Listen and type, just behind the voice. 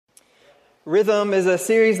Rhythm is a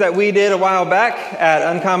series that we did a while back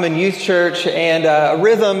at Uncommon Youth Church, and a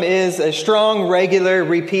rhythm is a strong, regular,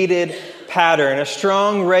 repeated pattern. A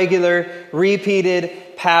strong, regular, repeated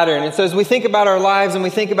pattern. And so as we think about our lives and we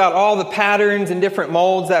think about all the patterns and different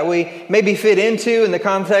molds that we maybe fit into in the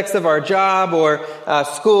context of our job or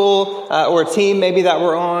school or a team maybe that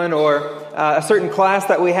we're on or a certain class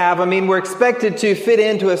that we have, we're expected to fit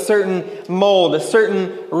into a certain mold, a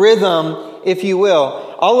certain rhythm, if you will.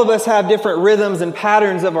 All of us have different rhythms and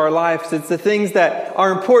patterns of our lives. It's the things that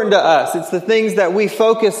are important to us. It's the things that we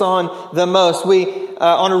focus on the most.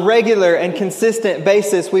 On a regular and consistent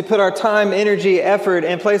basis, we put our time, energy, effort,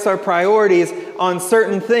 and place our priorities on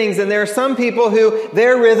certain things. And there are some people who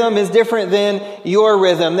their rhythm is different than your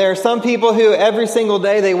rhythm. There are some people who every single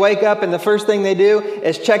day they wake up and the first thing they do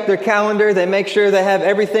is check their calendar. They make sure they have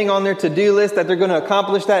everything on their to-do list that they're going to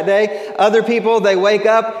accomplish that day. Other people, they wake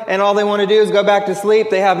up and all they want to do is go back to sleep.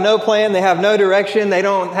 They have no plan. They have no direction. They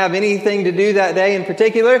don't have anything to do that day in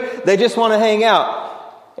particular. They just want to hang out.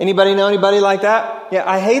 Anybody know anybody like that? Yeah,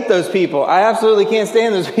 I hate those people. I absolutely can't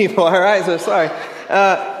stand those people. All right, so sorry.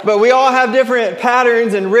 But we all have different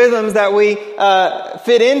patterns and rhythms that we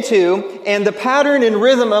fit into. And the pattern and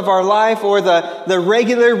rhythm of our life, or the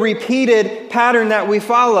regular, repeated pattern that we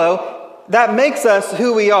follow, that makes us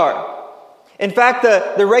who we are. In fact,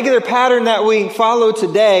 the regular pattern that we follow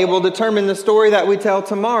today will determine the story that we tell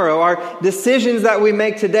tomorrow. Our decisions that we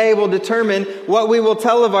make today will determine what we will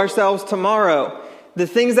tell of ourselves tomorrow. The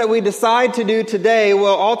things that we decide to do today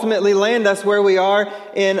will ultimately land us where we are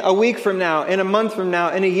in a week from now, in a month from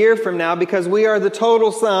now, in a year from now, because we are the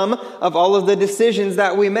total sum of all of the decisions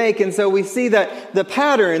that we make. And so we see that the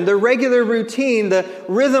pattern, the regular routine, the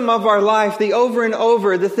rhythm of our life, the over and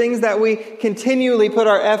over, the things that we continually put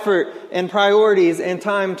our effort and priorities and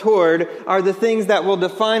time toward are the things that will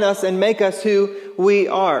define us and make us who we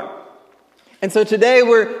are. And so today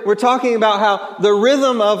we're talking about how the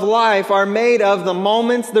rhythm of life are made of the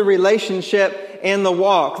moments, the relationship, and the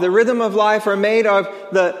walk. The rhythm of life are made of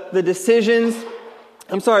the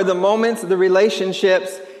moments, the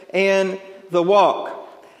relationships, and the walk.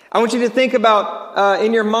 I want you to think about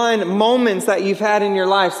in your mind moments that you've had in your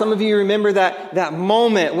life. Some of you remember that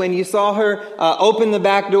moment when you saw her open the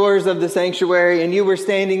back doors of the sanctuary and you were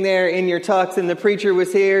standing there in your tux and the preacher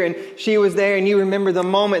was here and she was there, and you remember the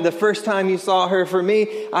moment, the first time you saw her. For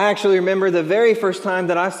me, I actually remember the very first time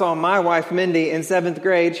that I saw my wife, Mindy, in 7th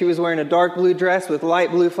grade. She was wearing a dark blue dress with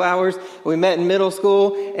light blue flowers. We met in middle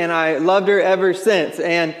school and I loved her ever since.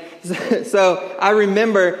 And so I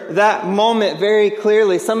remember that moment very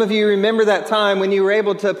clearly. Some of you remember that time when you were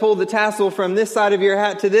able to pull the tassel from this side of your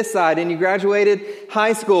hat to this side and you graduated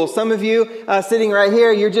high school. Some of you sitting right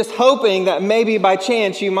here, you're just hoping that maybe by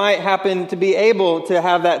chance you might happen to be able to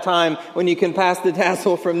have that time when you can pass the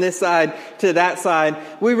tassel from this side to that side.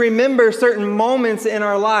 We remember certain moments in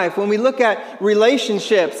our life. When we look at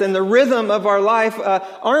relationships and the rhythm of our life,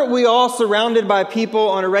 aren't we all surrounded by people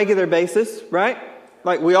on a regular basis, right?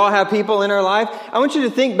 Like we all have people in our life. I want you to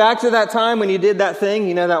think back to that time when you did that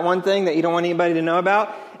thing, that one thing that you don't want anybody to know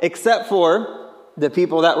about, except for the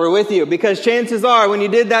people that were with you. Because chances are when you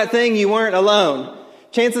did that thing, you weren't alone.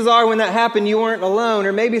 Chances are when that happened, you weren't alone.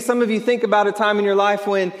 Or maybe some of you think about a time in your life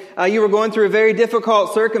when you were going through a very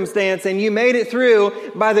difficult circumstance and you made it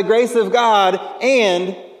through by the grace of God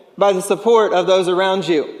and by the support of those around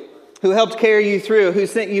you, who helped carry you through, who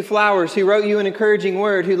sent you flowers, who wrote you an encouraging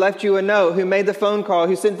word, who left you a note, who made the phone call,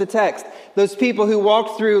 who sent the text. Those people who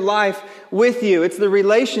walked through life with you. It's the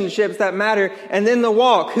relationships that matter. And then the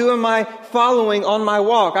walk. Who am I following on my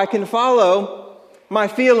walk? I can follow my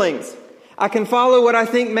feelings. I can follow what I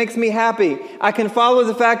think makes me happy. I can follow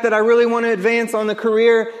the fact that I really want to advance on the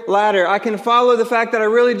career ladder. I can follow the fact that I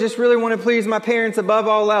really want to please my parents above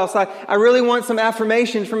all else. I really want some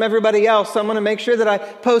affirmation from everybody else. So I'm going to make sure that I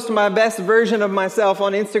post my best version of myself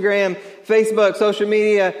on Instagram, Facebook, social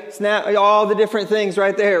media, Snap, all the different things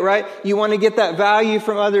right there, right? You want to get that value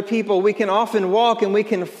from other people. We can often walk and we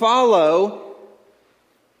can follow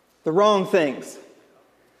the wrong things.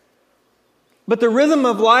 But the rhythm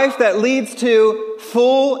of life that leads to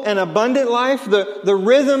full and abundant life, the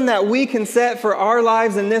rhythm that we can set for our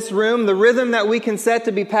lives in this room, the rhythm that we can set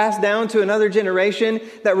to be passed down to another generation,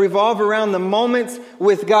 that revolve around the moments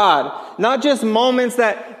with God. Not just moments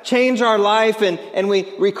that change our life and we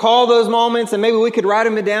recall those moments and maybe we could write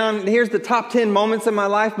them down. Here's the top 10 moments of my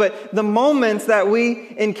life. But the moments that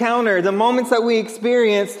we encounter, the moments that we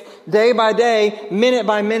experience day by day, minute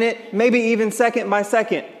by minute, maybe even second by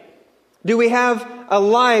second. Do we have a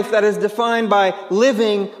life that is defined by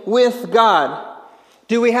living with God?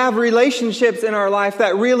 Do we have relationships in our life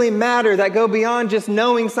that really matter, that go beyond just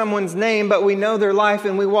knowing someone's name, but we know their life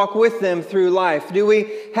and we walk with them through life? Do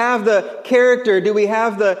we have the character? Do we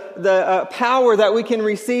have the power that we can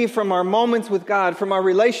receive from our moments with God, from our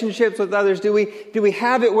relationships with others? Do we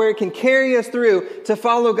have it where it can carry us through to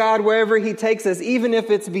follow God wherever He takes us, even if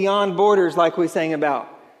it's beyond borders like we sang about?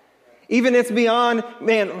 Even if it's beyond,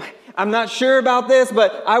 man, I'm not sure about this,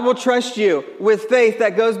 but I will trust you with faith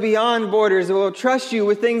that goes beyond borders. I will trust you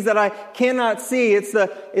with things that I cannot see. It's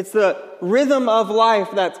the rhythm of life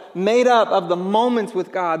that's made up of the moments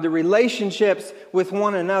with God, the relationships with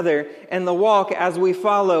one another, and the walk as we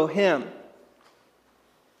follow Him.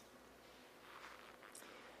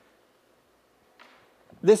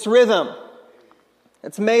 This rhythm,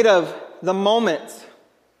 it's made of the moments,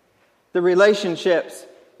 the relationships,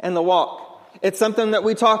 and the walk. It's something that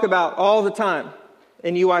we talk about all the time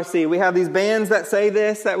in UIC. We have these bands that say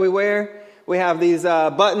this that we wear. We have these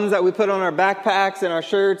buttons that we put on our backpacks and our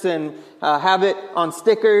shirts and have it on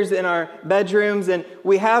stickers in our bedrooms. And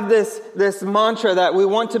we have this mantra that we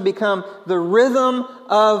want to become the rhythm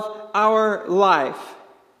of our life.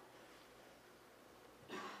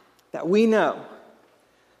 That we know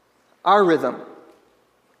our rhythm,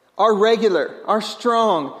 our regular, our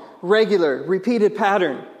strong, regular, repeated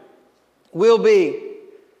pattern will be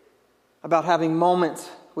about having moments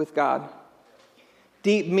with God.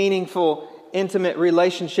 Deep, meaningful, intimate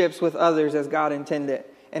relationships with others as God intended.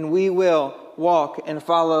 And we will walk and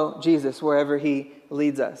follow Jesus wherever He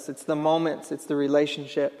leads us. It's the moments, it's the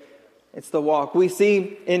relationship, it's the walk. We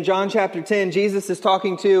see in John chapter 10, Jesus is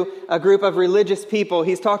talking to a group of religious people.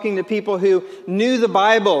 He's talking to people who knew the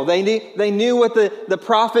Bible. They knew what the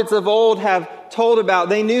prophets of old have told about.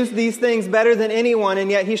 They knew these things better than anyone, and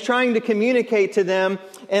yet He's trying to communicate to them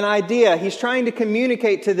an idea. He's trying to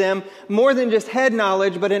communicate to them more than just head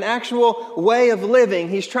knowledge, but an actual way of living.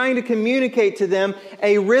 He's trying to communicate to them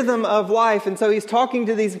a rhythm of life. And so He's talking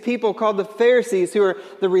to these people called the Pharisees, who are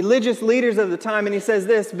the religious leaders of the time, and He says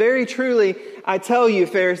this, "Very truly, I tell you,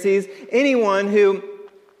 Pharisees, anyone who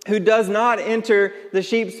does not enter the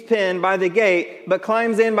sheep's pen by the gate, but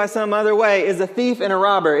climbs in by some other way, is a thief and a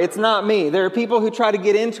robber." It's not me. There are people who try to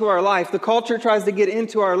get into our life. The culture tries to get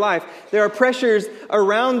into our life. There are pressures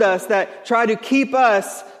around us that try to keep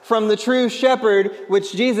us from the true shepherd,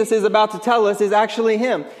 which Jesus is about to tell us is actually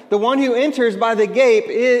Him. The one who enters by the gate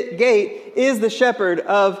is the shepherd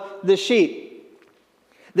of the sheep.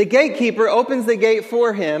 The gatekeeper opens the gate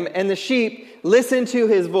for him, and the sheep listen to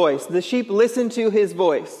his voice. The sheep listen to his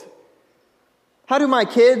voice. How do my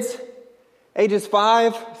kids, ages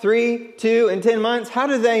 5, 3, 2, and 10 months, how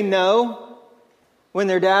do they know when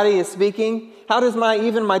their daddy is speaking? How does my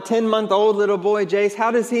 10-month-old little boy, Jace,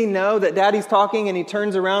 how does he know that daddy's talking and he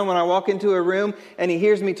turns around when I walk into a room and he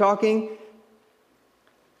hears me talking?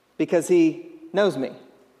 Because he knows me.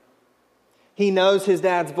 He knows his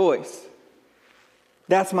dad's voice.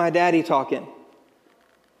 That's my daddy talking.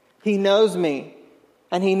 He knows me,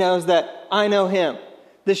 and he knows that I know him.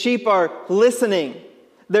 The sheep are listening.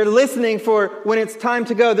 They're listening for when it's time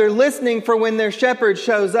to go. They're listening for when their shepherd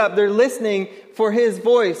shows up. They're listening for his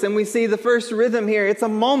voice. And we see the first rhythm here. It's a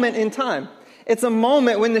moment in time. It's a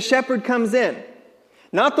moment when the shepherd comes in.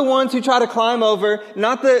 Not the ones who try to climb over,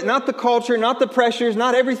 not the culture, not the pressures,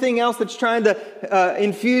 not everything else that's trying to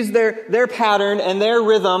infuse their pattern and their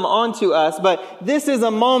rhythm onto us. But this is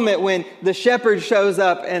a moment when the shepherd shows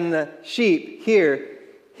up and the sheep hear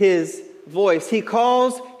his voice. He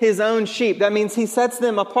calls his own sheep. That means he sets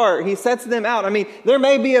them apart. He sets them out. I mean, there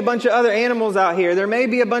may be a bunch of other animals out here. There may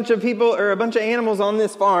be a bunch of people or a bunch of animals on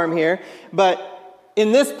this farm here. But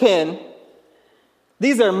in this pen,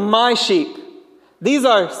 these are my sheep. These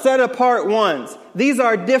are set apart ones. These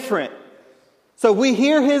are different. So we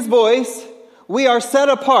hear his voice. We are set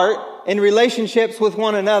apart in relationships with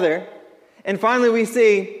one another. And finally we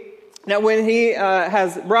see that when he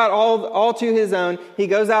has brought all to his own, he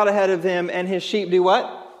goes out ahead of them, and his sheep do what?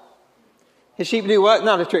 His sheep do what?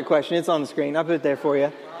 Not a trick question. It's on the screen. I'll put it there for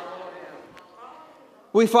you.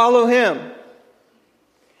 We follow him.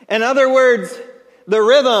 In other words, the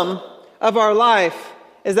rhythm of our life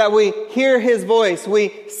is that we hear his voice.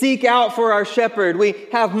 We seek out for our shepherd. We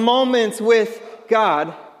have moments with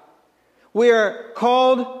God. We are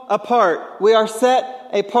called apart. We are set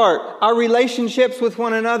apart. Our relationships with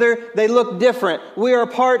one another, they look different. We are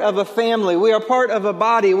part of a family. We are part of a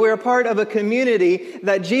body. We are part of a community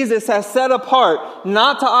that Jesus has set apart,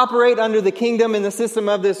 not to operate under the kingdom and the system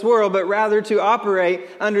of this world, but rather to operate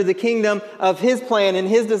under the kingdom of His plan and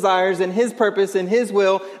His desires and His purpose and His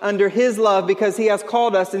will, under His love, because He has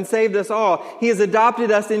called us and saved us all. He has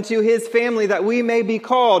adopted us into His family that we may be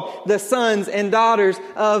called the sons and daughters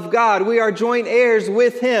of God. We are joint heirs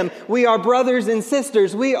with Him. We are brothers and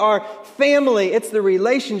sisters. We are family. It's the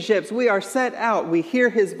relationships. We are set out. We hear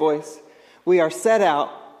His voice. We are set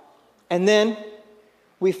out. And then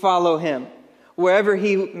we follow Him wherever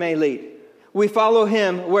He may lead. We follow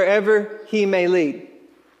Him wherever He may lead.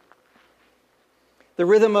 The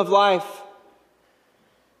rhythm of life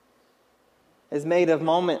is made of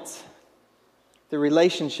moments, the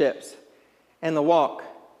relationships, and the walk.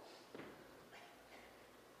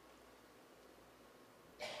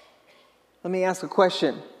 Let me ask a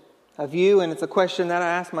question of you, and it's a question that I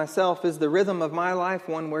ask myself. Is the rhythm of my life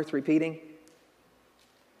one worth repeating?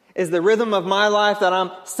 Is the rhythm of my life that I'm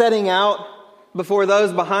setting out before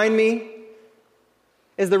those behind me?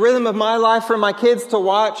 Is the rhythm of my life for my kids to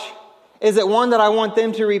watch? Is it one that I want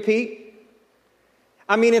them to repeat?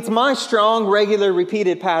 I mean, it's my strong, regular,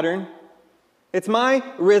 repeated pattern. It's my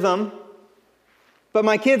rhythm, but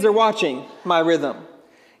my kids are watching my rhythm.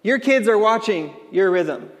 Your kids are watching your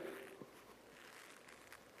rhythm.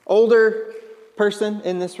 Older person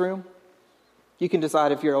in this room, you can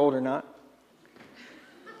decide if you're old or not.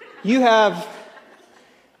 You have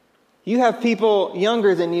people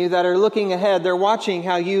younger than you that are looking ahead. They're watching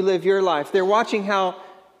how you live your life. They're watching how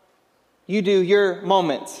you do your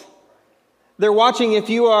moments. They're watching if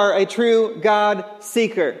you are a true God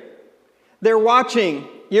seeker. They're watching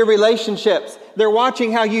your relationships. They're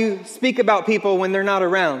watching how you speak about people when they're not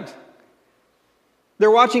around.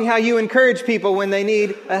 They're watching how you encourage people when they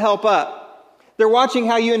need a help up. They're watching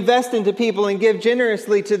how you invest into people and give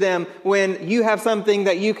generously to them when you have something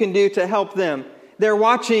that you can do to help them. They're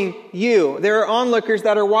watching you. There are onlookers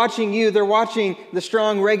that are watching you. They're watching the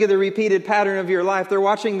strong, regular, repeated pattern of your life. They're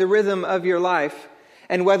watching the rhythm of your life.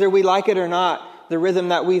 And whether we like it or not, the rhythm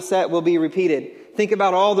that we set will be repeated. Think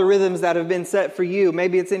about all the rhythms that have been set for you.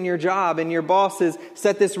 Maybe it's in your job and your boss has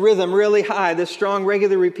set this rhythm really high, this strong,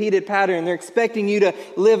 regular, repeated pattern. They're expecting you to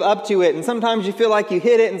live up to it. And sometimes you feel like you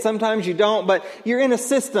hit it and sometimes you don't, but you're in a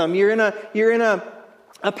system. You're in a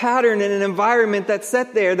pattern and an environment that's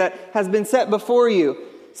set there that has been set before you.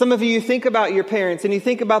 Some of you think about your parents and you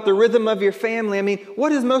think about the rhythm of your family. I mean,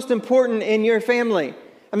 what is most important in your family?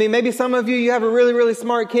 I mean, maybe some of you have a really, really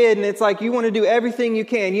smart kid and it's like you want to do everything you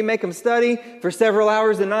can. You make them study for several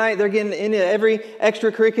hours a night. They're getting into every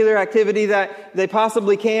extracurricular activity that they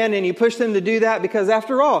possibly can, and you push them to do that because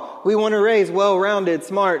after all, we want to raise well-rounded,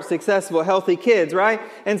 smart, successful, healthy kids, right?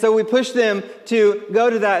 And so we push them to go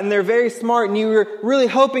to that, and they're very smart, and you're really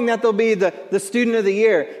hoping that they'll be the student of the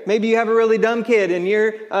year. Maybe you have a really dumb kid and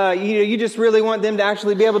you just really want them to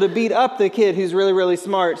actually be able to beat up the kid who's really, really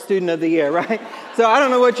smart, student of the year, right? So I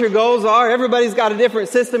don't know what your goals are. Everybody's got a different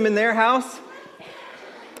system in their house.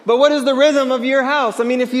 But what is the rhythm of your house? I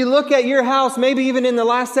mean, if you look at your house, maybe even in the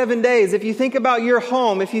last 7 days, if you think about your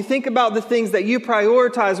home, if you think about the things that you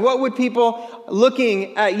prioritize, what would people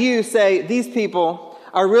looking at you say, these people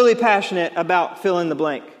are really passionate about fill in the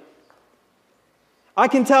blank? I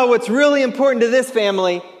can tell what's really important to this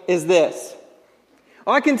family is this.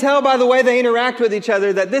 I can tell by the way they interact with each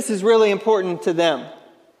other that this is really important to them.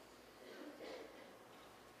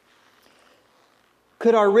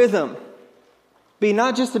 Could our rhythm be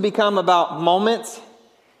not just to become about moments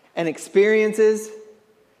and experiences?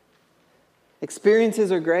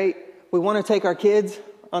 Experiences are great. We want to take our kids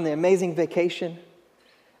on the amazing vacation.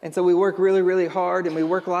 And so we work really, really hard and we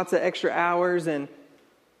work lots of extra hours. And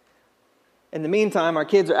in the meantime, our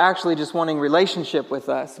kids are actually just wanting relationship with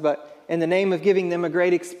us. But in the name of giving them a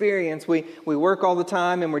great experience, we work all the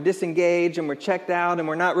time and we're disengaged and we're checked out and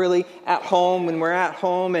we're not really at home when we're at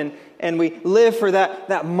home. And we live for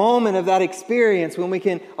that moment of that experience when we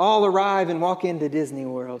can all arrive and walk into Disney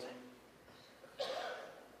World.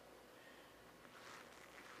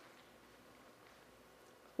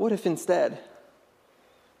 What if instead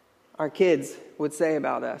our kids would say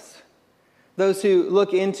about us, those who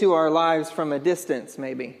look into our lives from a distance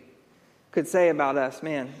maybe, could say about us,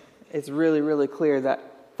 man, it's really, really clear that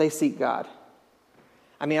they seek God.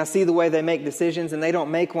 I mean, I see the way they make decisions and they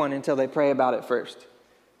don't make one until they pray about it first.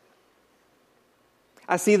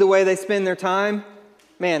 I see the way they spend their time.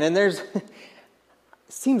 Man, and it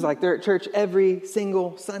seems like they're at church every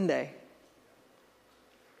single Sunday.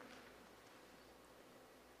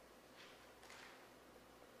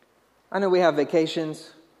 I know we have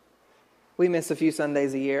vacations. We miss a few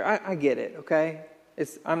Sundays a year. I get it, okay?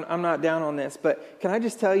 I'm not down on this. But can I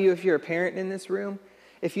just tell you, if you're a parent in this room,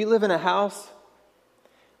 if you live in a house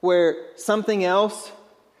where something else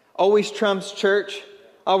always trumps church,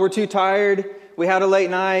 oh, we're too tired, we had a late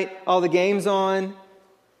night, all the game's on,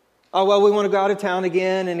 oh, well, we want to go out of town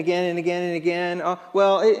again and again and again and again. Oh,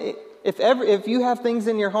 well, if you have things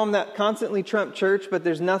in your home that constantly trump church, but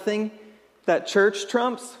there's nothing that church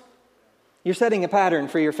trumps, you're setting a pattern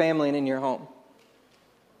for your family and in your home.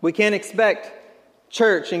 We can't expect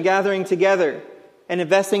church and gathering together and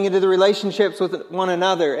investing into the relationships with one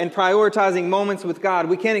another and prioritizing moments with God.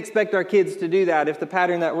 We can't expect our kids to do that if the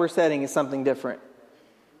pattern that we're setting is something different.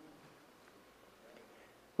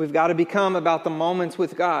 We've got to become about the moments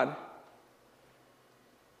with God.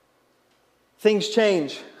 Things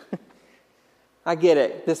change. I get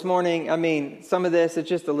it. This morning, some of this is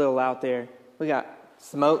just a little out there. We got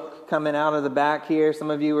smoke coming out of the back here. Some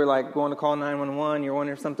of you were like going to call 911. You're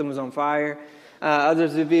wondering if something was on fire.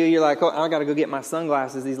 Others of you, you're like, oh, I got to go get my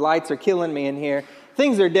sunglasses. These lights are killing me in here.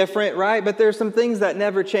 Things are different, right? But there's some things that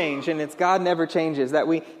never change, and it's God never changes. That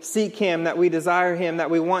we seek Him, that we desire Him, that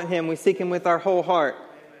we want Him. We seek Him with our whole heart.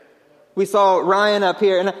 We saw Ryan up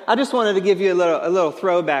here, and I just wanted to give you a little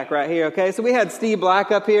throwback right here, okay? So we had Steve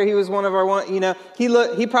Black up here. He was one of our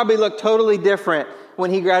he probably looked totally different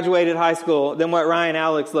when he graduated high school than what Ryan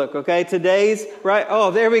Alex looked, okay? Today's, right? Oh,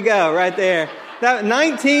 there we go, right there. That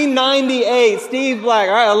 1998, Steve Black.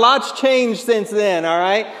 All right, a lot's changed since then, all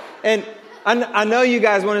right? And I know you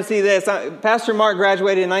guys want to see this. Pastor Mark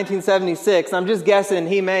graduated in 1976. I'm just guessing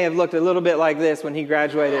he may have looked a little bit like this when he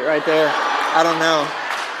graduated right there. I don't know.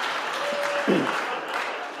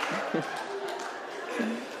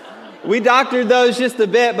 We doctored those just a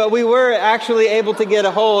bit, but we were actually able to get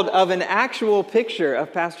a hold of an actual picture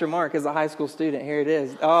of Pastor Mark as a high school student. Here it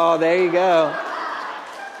is. Oh, there you go.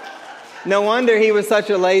 No wonder he was such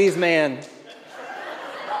a ladies' man.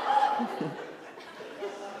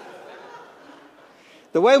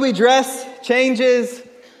 The way we dress changes.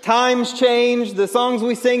 Times change. The songs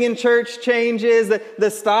we sing in church changes.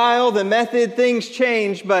 The style, the method, things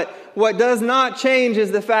change. But what does not change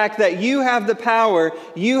is the fact that you have the power,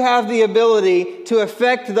 you have the ability to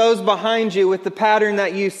affect those behind you with the pattern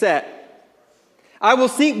that you set. I will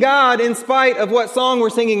seek God in spite of what song we're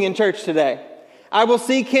singing in church today. I will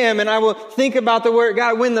seek Him and I will think about the word.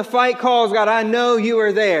 God, when the fight calls, God, I know you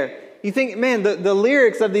are there. You think, man, the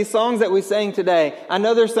lyrics of these songs that we sang today, I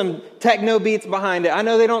know there's some techno beats behind it. I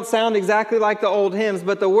know they don't sound exactly like the old hymns,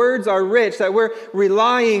 but the words are rich, that we're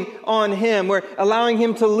relying on Him. We're allowing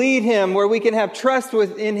Him to lead Him, where we can have trust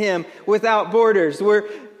in Him without borders. We're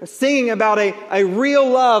singing about a real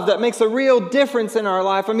love that makes a real difference in our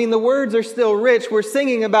life. I mean, the words are still rich. We're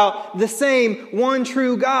singing about the same one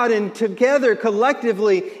true God, and together,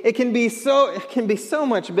 collectively, it can be so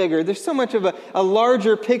much bigger. There's so much of a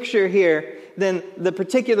larger picture here than the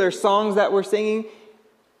particular songs that we're singing.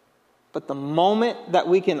 But the moment that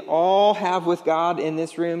we can all have with God in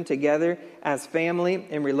this room together as family,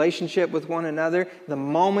 in relationship with one another, the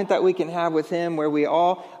moment that we can have with Him where we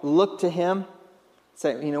all look to Him,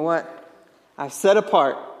 say, you know what? I've set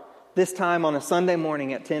apart this time on a Sunday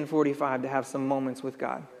morning at 10:45 to have some moments with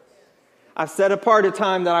God. I've set apart a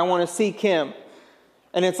time that I want to seek Him.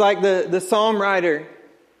 And it's like the psalm writer.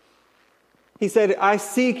 He said, I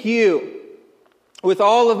seek you with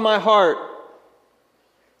all of my heart.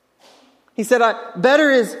 He said, better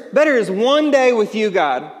is one day with you,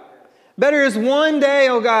 God. Better is one day,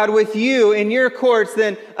 oh God, with you in your courts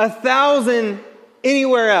than 1,000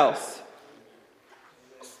 anywhere else.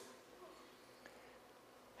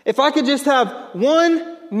 If I could just have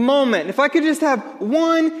one moment, if I could just have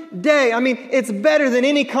one day, it's better than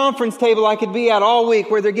any conference table I could be at all week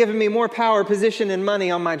where they're giving me more power, position, and money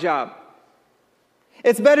on my job.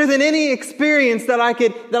 It's better than any experience that I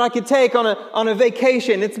could take on a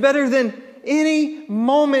vacation. It's better than any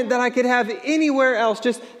moment that I could have anywhere else.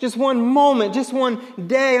 Just one moment, just one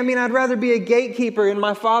day. I'd rather be a gatekeeper in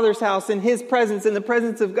my Father's house, in His presence, in the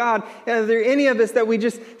presence of God. Are there any of us that we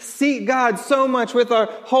just seek God so much with our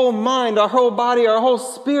whole mind, our whole body, our whole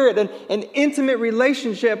spirit, an intimate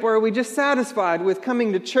relationship, or are we just satisfied with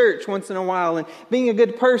coming to church once in a while and being a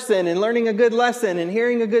good person and learning a good lesson and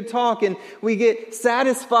hearing a good talk, and we get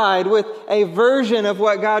satisfied with a version of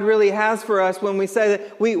what God really has for us when we say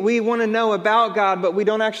that we want to know about God, but we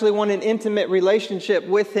don't actually want an intimate relationship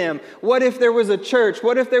with Him? What if there was a church?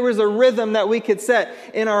 What if there was a rhythm that we could set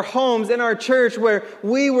in our homes, in our church, where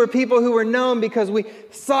we were people who were known because we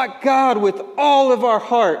sought God with all of our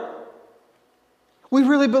heart? We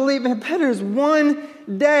really believe, man, better is one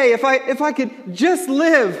day. If I could just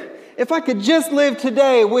live if I could just live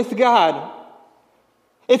today with God.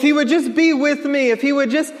 If He would just be with me, if He would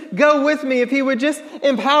just go with me, if He would just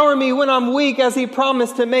empower me when I'm weak as He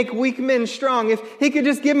promised to make weak men strong, if He could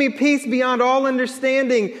just give me peace beyond all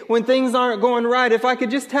understanding when things aren't going right, if I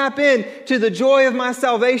could just tap in to the joy of my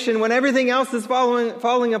salvation when everything else is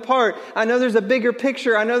falling apart, I know there's a bigger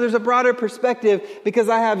picture, I know there's a broader perspective because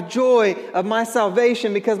I have joy of my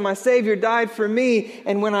salvation because my Savior died for me.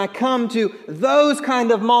 And when I come to those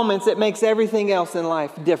kind of moments, it makes everything else in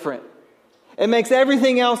life different. It makes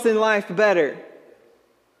everything else in life better.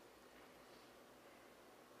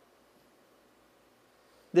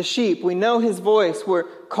 The sheep, we know His voice. We're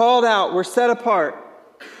called out. We're set apart.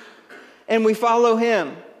 And we follow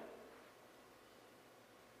Him.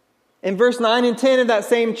 In verse 9 and 10 of that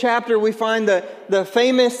same chapter, we find the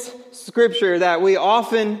famous scripture that we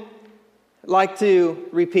often like to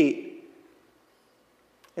repeat.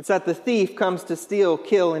 It's that the thief comes to steal,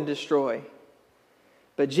 kill, and destroy.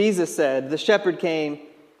 But Jesus said, the shepherd came,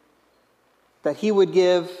 that He would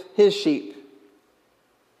give His sheep,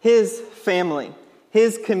 His family,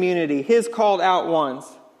 His community, His called out ones,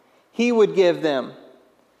 He would give them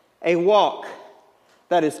a walk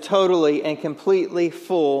that is totally and completely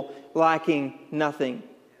full, lacking nothing.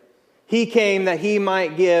 He came that He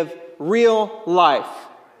might give real life.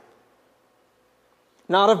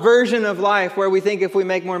 Not a version of life where we think if we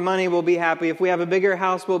make more money, we'll be happy. If we have a bigger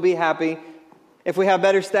house, we'll be happy. If we have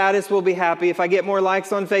better status, we'll be happy. If I get more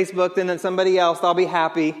likes on Facebook than somebody else, I'll be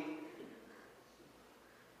happy.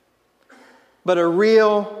 But a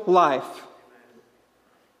real life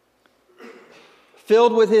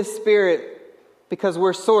filled with His Spirit because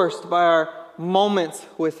we're sourced by our moments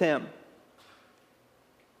with Him.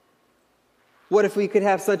 What if we could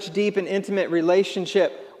have such deep and intimate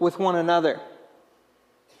relationship with one another?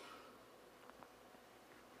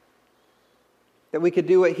 That we could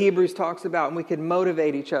do what Hebrews talks about and we could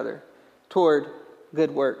motivate each other toward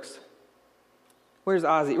good works. Where's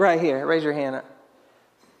Ozzy? Right here. Raise your hand up.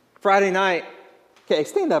 Friday night. Okay,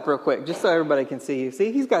 stand up real quick just so everybody can see you.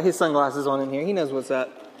 See, he's got his sunglasses on in here. He knows what's up.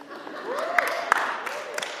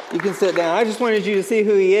 You can sit down. I just wanted you to see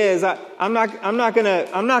who he is. I'm not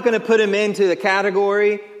gonna put him into the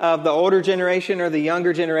category of the older generation or the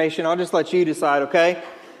younger generation. I'll just let you decide, okay?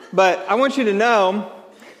 But I want you to know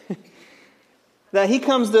that he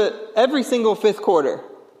comes to every single fifth quarter,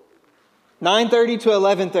 9:30 to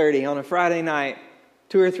 11:30 on a Friday night,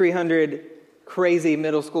 200 or 300 crazy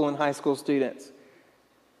middle school and high school students.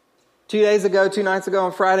 2 nights ago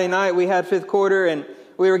on Friday night, we had fifth quarter and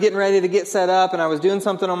we were getting ready to get set up and I was doing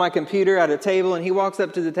something on my computer at a table and he walks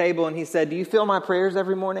up to the table and he said, "Do you feel my prayers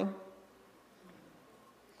every morning?"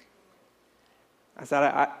 I said,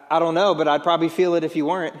 I don't know, but I'd probably feel it if you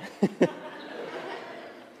weren't.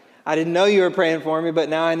 I didn't know you were praying for me, but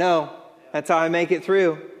now I know. That's how I make it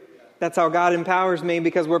through. That's how God empowers me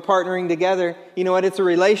because we're partnering together. You know what? It's a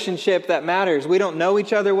relationship that matters. We don't know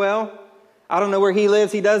each other well. I don't know where he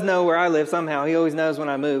lives. He does know where I live somehow. He always knows when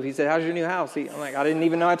I move. He said, "How's your new house?" I'm like, "I didn't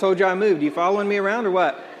even know I told you I moved. You following me around or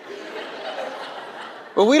what?"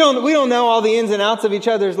 But we don't know all the ins and outs of each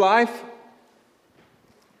other's life.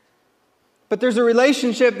 But there's a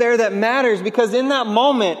relationship there that matters because in that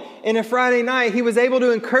moment, in a Friday night, he was able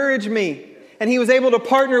to encourage me and he was able to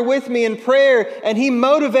partner with me in prayer and he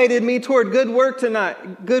motivated me toward good work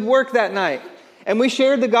that night. And we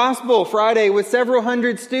shared the gospel Friday with several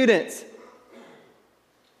hundred students.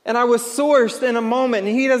 And I was sourced in a moment,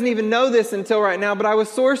 and he doesn't even know this until right now, but I was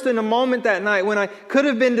sourced in a moment that night when I could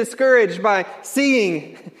have been discouraged by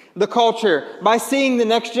seeing the culture, by seeing the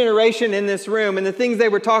next generation in this room and the things they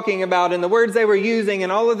were talking about and the words they were using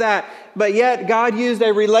and all of that. But yet God used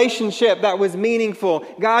a relationship that was meaningful.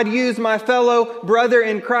 God used my fellow brother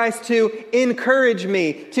in Christ to encourage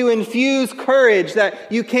me, to infuse courage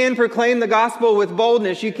that you can proclaim the gospel with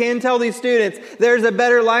boldness. You can tell these students there's a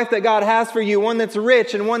better life that God has for you, one that's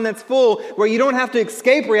rich and one that's full, where you don't have to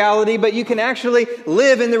escape reality, but you can actually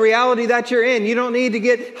live in the reality that you're in. You don't need to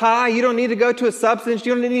get high. You don't need to go to a substance.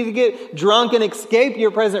 You don't need to get drunk and escape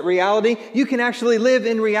your present reality. You can actually live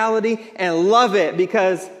in reality and love it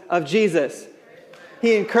because of Jesus.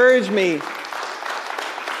 He encouraged me.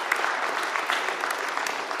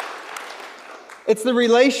 It's the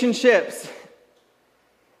relationships.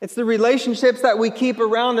 It's the relationships that we keep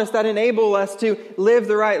around us that enable us to live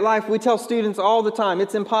the right life. We tell students all the time,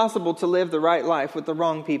 it's impossible to live the right life with the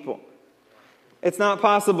wrong people. It's not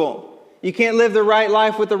possible. You can't live the right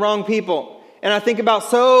life with the wrong people. And I think about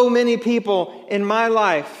so many people in my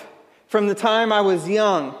life from the time I was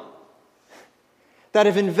young that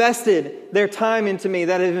have invested their time into me,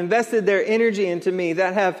 that have invested their energy into me,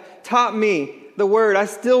 that have taught me the Word. I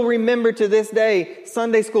still remember to this day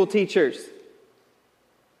Sunday school teachers.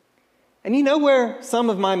 And you know where some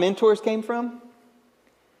of my mentors came from?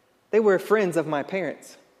 They were friends of my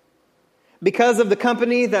parents. Because of the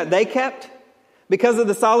company that they kept, because of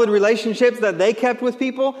the solid relationships that they kept with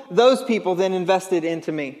people, those people then invested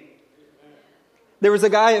into me. There was a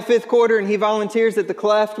guy at Fifth Quarter, and he volunteers at the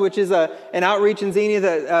Cleft, which is an outreach in Xenia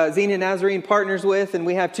that Xenia Nazarene partners with. And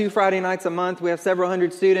we have 2 Friday nights a month. We have several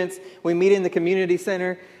hundred students. We meet in the community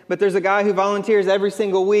center. But there's a guy who volunteers every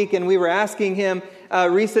single week, and we were asking him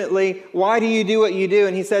recently, why do you do what you do?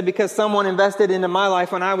 And he said, because someone invested into my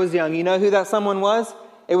life when I was young. You know who that someone was?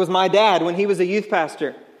 It was my dad when he was a youth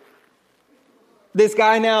pastor. This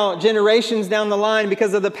guy now, generations down the line,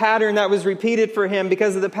 because of the pattern that was repeated for him,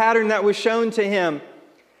 because of the pattern that was shown to him,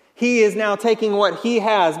 he is now taking what he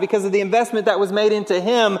has, because of the investment that was made into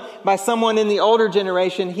him by someone in the older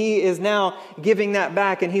generation, he is now giving that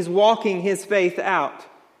back, and he's walking his faith out.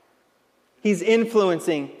 He's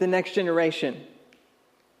influencing the next generation.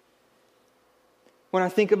 When I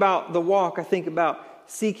think about the walk, I think about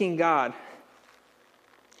seeking God.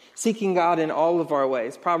 Seeking God in all of our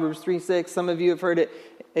ways. Proverbs 3:6, some of you have heard it,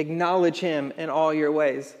 acknowledge Him in all your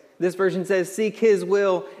ways. This version says, seek His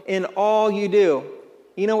will in all you do.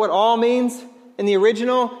 You know what all means? In the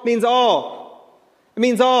original, it means all. It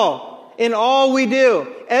means all. In all we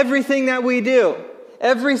do, everything that we do,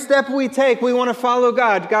 every step we take, we want to follow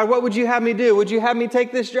God. God, what would you have me do? Would you have me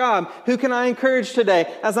take this job? Who can I encourage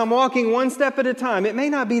today? As I'm walking one step at a time, it may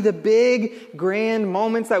not be the big, grand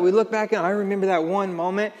moments that we look back and I remember that one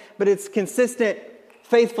moment, but it's consistent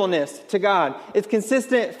faithfulness to God. It's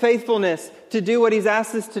consistent faithfulness to do what He's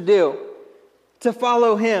asked us to do, to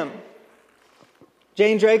follow Him.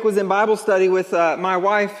 Jane Drake was in Bible study with my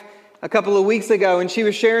wife a couple of weeks ago, and she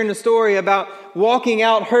was sharing a story about walking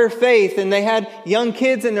out her faith, and they had young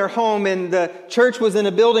kids in their home, and the church was in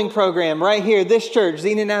a building program right here, this church,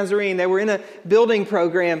 Xenia Nazarene. They were in a building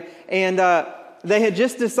program, and they had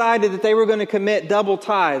just decided that they were going to commit double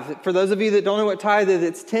tithe. For those of you that don't know what tithe is,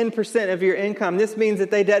 it's 10% of your income. This means that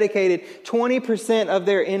they dedicated 20% of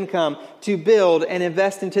their income to build and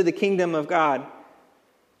invest into the kingdom of God.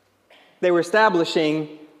 They were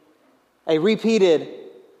establishing a repeated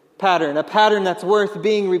pattern, a pattern that's worth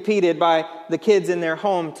being repeated by the kids in their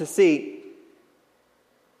home to see.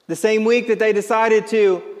 The same week that they decided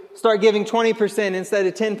to start giving 20% instead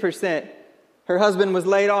of 10%, her husband was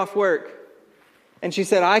laid off work. And she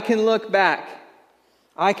said, I can look back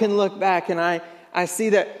and I see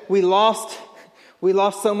that we lost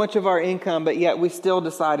so much of our income, but yet we still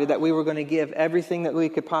decided that we were going to give everything that we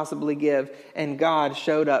could possibly give, and God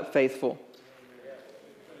showed up faithful.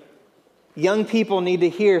 Young people need to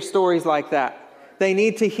hear stories like that. They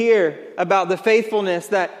need to hear about the faithfulness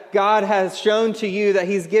that God has shown to you, that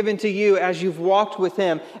He's given to you as you've walked with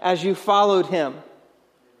Him, as you followed Him.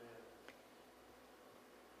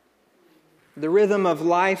 The rhythm of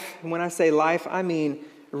life, when I say life, I mean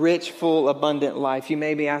rich, full, abundant life. You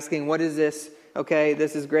may be asking, what is this? Okay,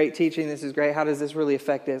 this is great teaching. This is great. How does this really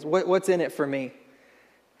affect this? What's in it for me?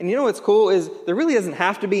 And you know what's cool is there really doesn't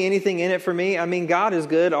have to be anything in it for me. I mean, God is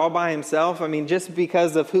good all by Himself. I mean, just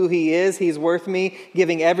because of who He is, He's worth me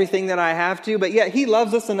giving everything that I have to. But yet He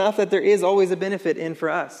loves us enough that there is always a benefit in for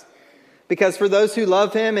us. Because for those who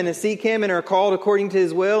love Him and seek Him and are called according to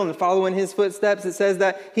His will and follow in His footsteps, it says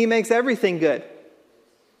that He makes everything good.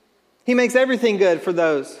 He makes everything good for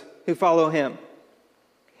those who follow Him.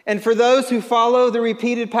 And for those who follow the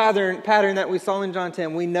repeated pattern that we saw in John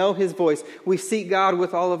 10, we know His voice. We seek God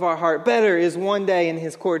with all of our heart. Better is one day in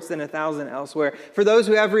His courts than 1,000 elsewhere. For those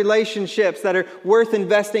who have relationships that are worth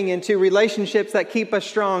investing into, relationships that keep us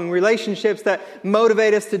strong, relationships that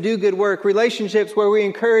motivate us to do good work, relationships where we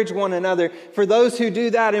encourage one another. For those who do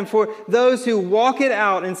that, and for those who walk it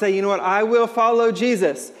out and say, you know what, I will follow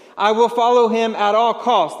Jesus. I will follow Him at all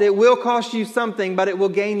costs. It will cost you something, but it will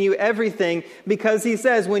gain you everything, because He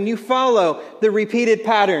says when you follow the repeated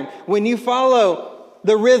pattern, when you follow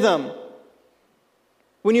the rhythm,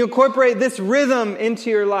 when you incorporate this rhythm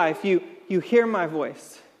into your life, you hear my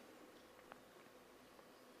voice.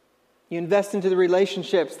 You invest into the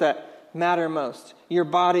relationships that matter most, your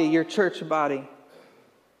body, your church body,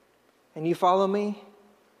 and you follow me.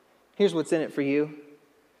 Here's what's in it for you.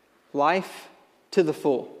 Life to the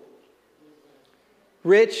full.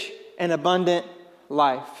 Rich and abundant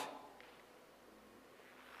life.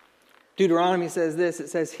 Deuteronomy says this. It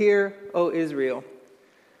says, hear, O Israel,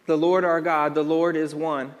 the Lord our God, the Lord is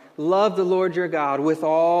one. Love the Lord your God with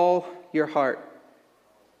all your heart.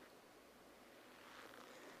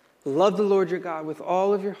 Love the Lord your God with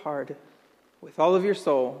all of your heart, with all of your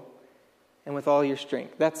soul, and with all your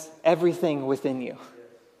strength. That's everything within you.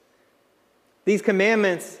 These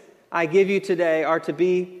commandments I give you today are to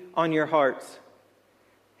be on your hearts.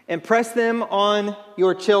 Impress them on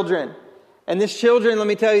your children. And this children, let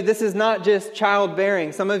me tell you, this is not just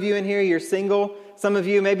childbearing. Some of you in here, you're single. Some of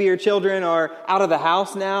you, maybe your children are out of the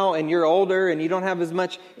house now and you're older and you don't have as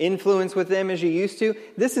much influence with them as you used to.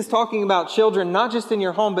 This is talking about children, not just in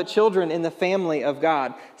your home, but children in the family of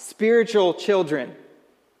God. Spiritual children.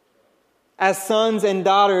 As sons and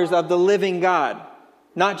daughters of the living God.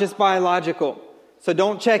 Not just biological. So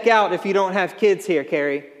don't check out if you don't have kids here,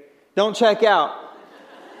 Carrie. Don't check out.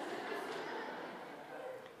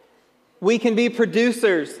 We can be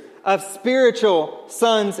producers of spiritual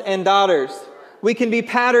sons and daughters. We can be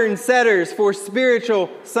pattern setters for spiritual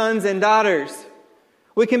sons and daughters.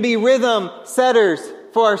 We can be rhythm setters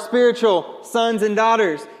for our spiritual sons and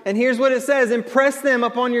daughters. And here's what it says: impress them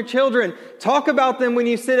upon your children. Talk about them when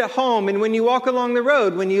you sit at home and when you walk along the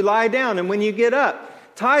road, when you lie down and when you get up.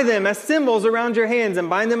 Tie them as symbols around your hands and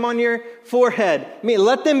bind them on your forehead.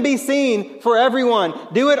 Let them be seen for everyone.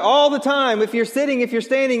 Do it all the time. If you're sitting, if you're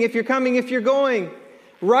standing, if you're coming, if you're going.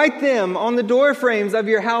 Write them on the door frames of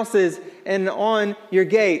your houses and on your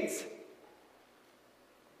gates.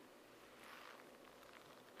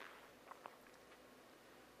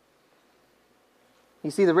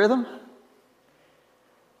 You see the rhythm?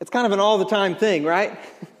 It's kind of an all-the-time thing, right?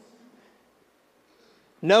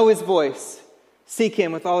 Know His voice. Seek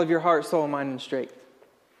Him with all of your heart, soul, mind, and strength.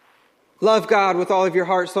 Love God with all of your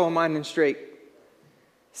heart, soul, mind, and strength.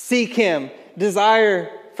 Seek Him.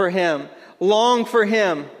 Desire for Him. Long for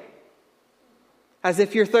Him. As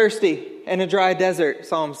if you're thirsty in a dry desert,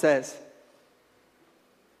 Psalm says.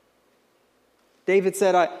 David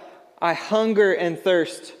said, I hunger and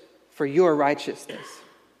thirst for your righteousness.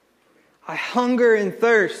 I hunger and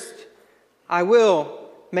thirst. I will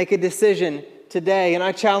make a decision today, and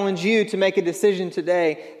I challenge you to make a decision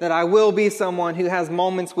today that I will be someone who has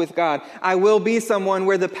moments with God. I will be someone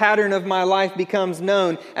where the pattern of my life becomes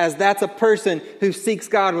known as that's a person who seeks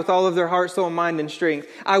God with all of their heart, soul, mind, and strength.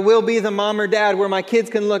 I will be the mom or dad where my kids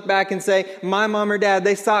can look back and say, my mom or dad,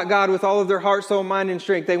 they sought God with all of their heart, soul, mind, and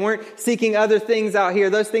strength. They weren't seeking other things out here.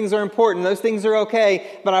 Those things are important. Those things are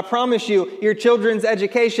okay. But I promise you, your children's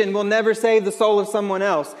education will never save the soul of someone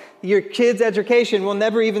else. Your kids' education will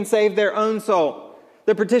never even save their own soul.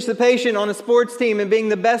 The participation on a sports team and being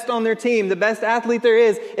the best on their team, the best athlete there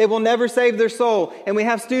is, it will never save their soul. And we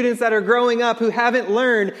have students that are growing up who haven't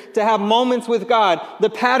learned to have moments with God.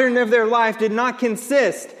 The pattern of their life did not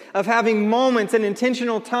consist of having moments and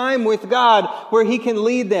intentional time with God where He can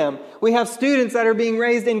lead them. We have students that are being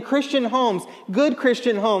raised in Christian homes, good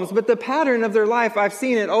Christian homes, but the pattern of their life, I've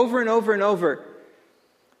seen it over and over and over.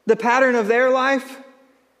 The pattern of their life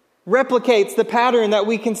replicates the pattern that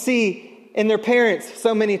we can see in their parents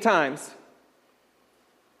so many times.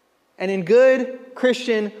 And in good,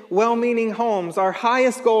 Christian, well-meaning homes, our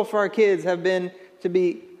highest goal for our kids have been to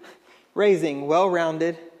be raising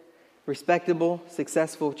well-rounded, respectable,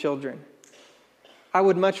 successful children. I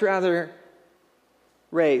would much rather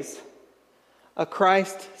raise a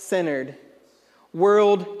Christ-centered,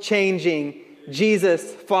 world-changing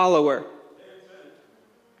Jesus follower.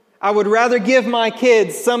 I would rather give my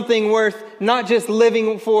kids something worth not just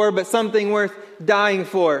living for, but something worth dying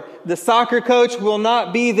for. The soccer coach will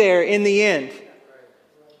not be there in the end.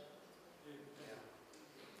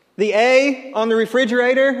 The A on the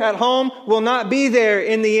refrigerator at home will not be there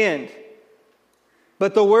in the end.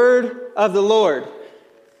 But the word of the Lord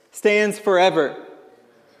stands forever.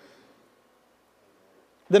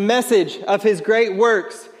 The message of His great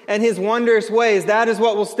works and His wondrous ways, that is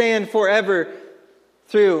what will stand forever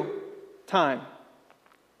through time.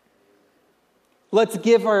 Let's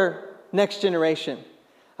give our next generation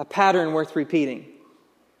a pattern worth repeating.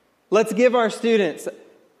 Let's give our students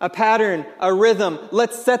a pattern, a rhythm.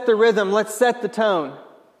 Let's set the rhythm. Let's set the tone.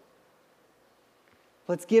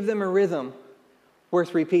 Let's give them a rhythm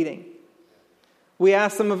worth repeating. We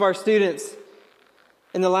asked some of our students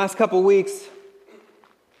in the last couple weeks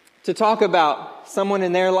to talk about someone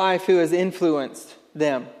in their life who has influenced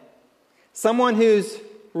them. Someone whose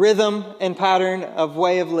rhythm and pattern of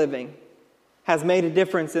way of living has made a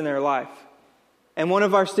difference in their life. And one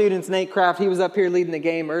of our students, Nate Kraft, he was up here leading the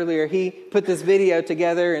game earlier. He put this video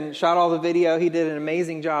together and shot all the video. He did an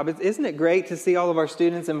amazing job. Isn't it great to see all of our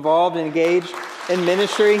students involved and engaged in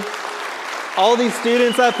ministry? All these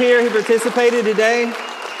students up here who participated today,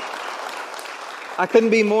 I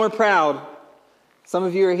couldn't be more proud. Some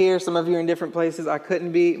of you are here, some of you are in different places. I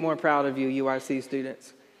couldn't be more proud of you, UIC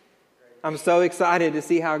students. I'm so excited to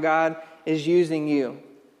see how God is using you.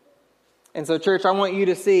 And so, church, I want you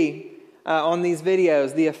to see on these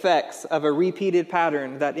videos the effects of a repeated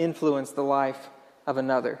pattern that influenced the life of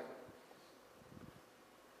another.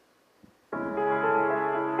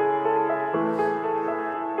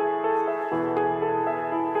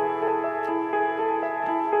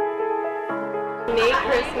 Nate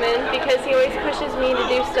Chrisman, because he always pushes me to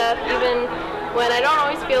do stuff even when I don't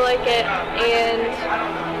always feel like it, and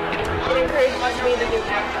it encourages me to do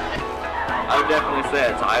more. I would definitely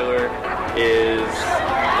say that Tyler is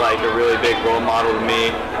like a really big role model to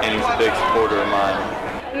me, and he's a big supporter of mine.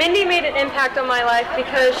 Mindy made an impact on my life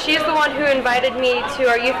because she's the one who invited me to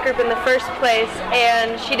our youth group in the first place,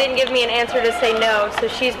 and she didn't give me an answer to say no, so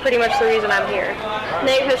she's pretty much the reason I'm here.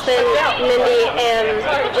 Nate, Kristen, Mindy, and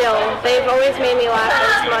Jill, they've always made me laugh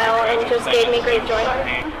and smile and just gave me great joy.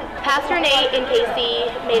 Pastor Nate and Casey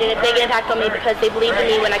made a big impact on me because they believed in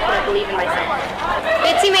me when I couldn't believe in myself.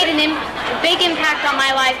 Bitsy made a big impact on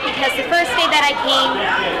my life because the first day that I came,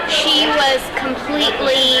 she was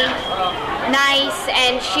completely nice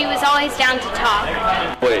and she was always down to talk.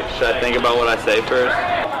 Wait, should I think about what I say first?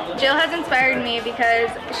 Jill has inspired me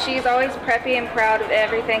because she's always preppy and proud of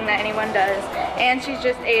everything that anyone does, and she's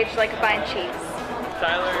just aged like a fine cheese.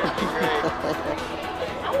 Tyler, great.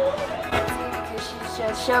 She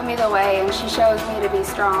just showed me the way, and she shows me to be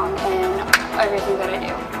strong in everything that I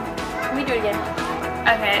do. Let me do it again.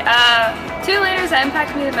 Okay, two leaders that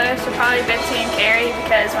impacted me the most are probably Bitsy and Carrie,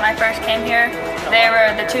 because when I first came here, they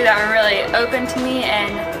were the two that were really open to me and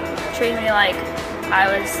treated me like I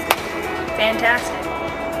was fantastic.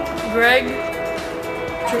 Greg.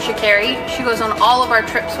 Trisha Carey. She goes on all of our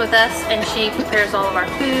trips with us, and she prepares all of our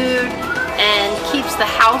food and keeps the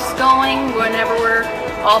house going whenever we're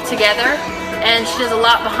all together. And she does a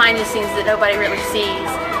lot behind the scenes that nobody really sees.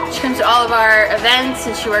 She comes to all of our events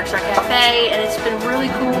and she works our cafe, and it's been really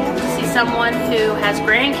cool to see someone who has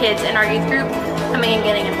grandkids in our youth group coming and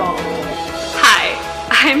getting involved. Hi,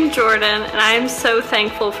 I'm Jordan, and I am so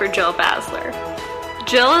thankful for Jill Basler.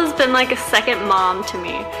 Jill has been like a second mom to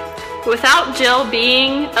me. Without Jill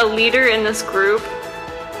being a leader in this group,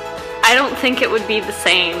 I don't think it would be the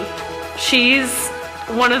same. She's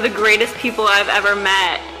one of the greatest people I've ever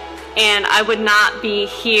met, and I would not be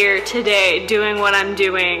here today doing what I'm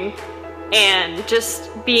doing and just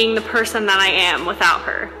being the person that I am without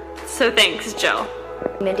her. So thanks, Jill.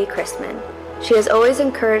 Mindy Chrisman. She has always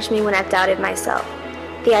encouraged me when I've doubted myself.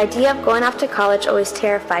 The idea of going off to college always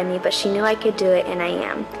terrified me, but she knew I could do it, and I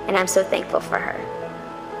am, and I'm so thankful for her.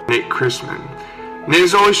 Nate Chrisman. Nate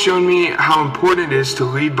has always shown me how important it is to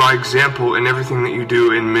lead by example in everything that you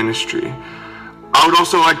do in ministry. I would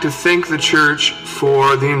also like to thank the church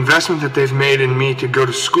for the investment that they've made in me to go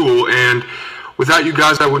to school, and without you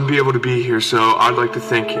guys I wouldn't be able to be here, so I'd like to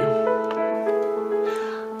thank you.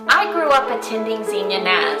 I grew up attending Xenia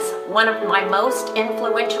Naz. One of my most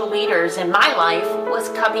influential leaders in my life was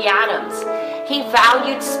Cubby Adams. He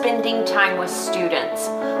valued spending time with students.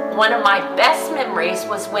 One of my best memories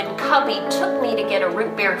was when Cubby took me to get a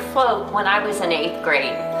root beer float when I was in 8th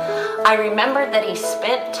grade. I remember that he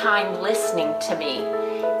spent time listening to me.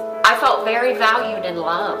 I felt very valued and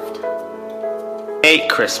loved. Nate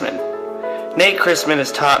Chrisman. Nate Chrisman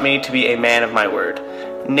has taught me to be a man of my word.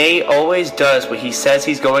 Nate always does what he says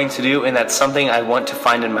he's going to do, and that's something I want to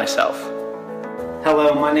find in myself.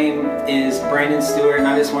 Hello, my name is Brandon Stewart, and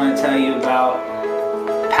I just want to tell you about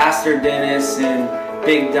Pastor Dennis and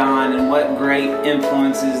Big Don and what great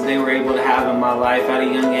influences they were able to have in my life at a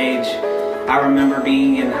young age. I remember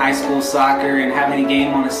being in high school soccer and having a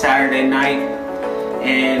game on a Saturday night,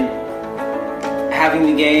 and having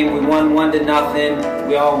the game, we won 1-0.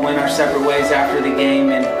 We all went our separate ways after the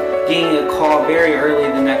game, and getting a call very early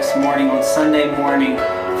the next morning on Sunday morning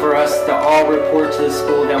for us to all report to the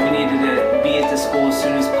school that we needed to be at the school as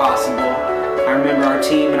soon as possible. I remember our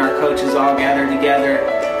team and our coaches all gathered together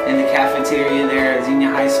in the cafeteria there at Xenia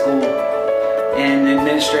High School, and the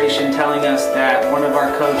administration telling us that one of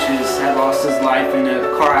our coaches had lost his life in a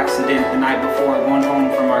car accident the night before going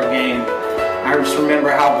home from our game. I just remember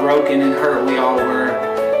how broken and hurt we all were,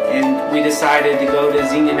 and we decided to go to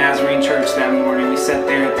Xenia Nazarene Church that morning. We sat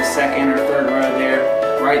there at the second or third row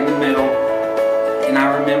there, right in the middle, and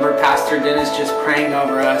I remember Pastor Dennis just praying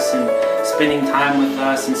over us and spending time with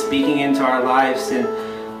us and speaking into our lives, and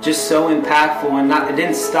just so impactful. And it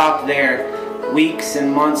didn't stop there. Weeks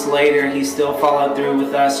and months later, he still followed through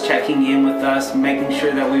with us, checking in with us, making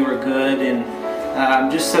sure that we were good, and I'm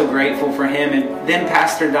just so grateful for him. And then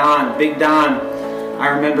Pastor Don, Big Don, I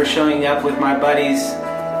remember showing up with my buddies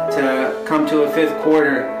to come to a 5th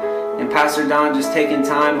quarter, and Pastor Don just taking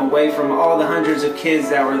time away from all the hundreds of kids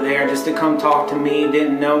that were there just to come talk to me,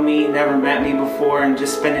 didn't know me, never met me before, and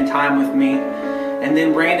just spending time with me. and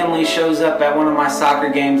then randomly shows up at one of my soccer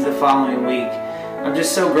games the following week. I'm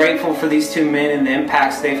just so grateful for these two men and the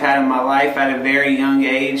impacts they've had in my life at a very young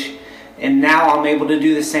age. And now I'm able to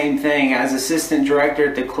do the same thing. As assistant director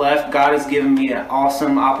at the Cleft, God has given me an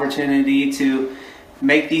awesome opportunity to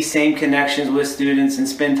make these same connections with students and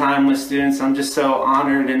spend time with students. I'm just so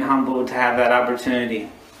honored and humbled to have that opportunity.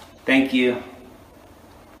 Thank you.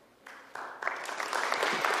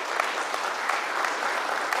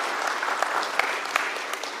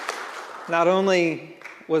 Not only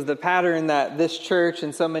was the pattern that this church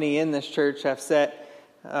and so many in this church have set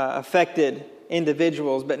affected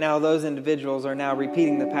individuals, but now those individuals are now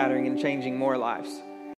repeating the pattern and changing more lives.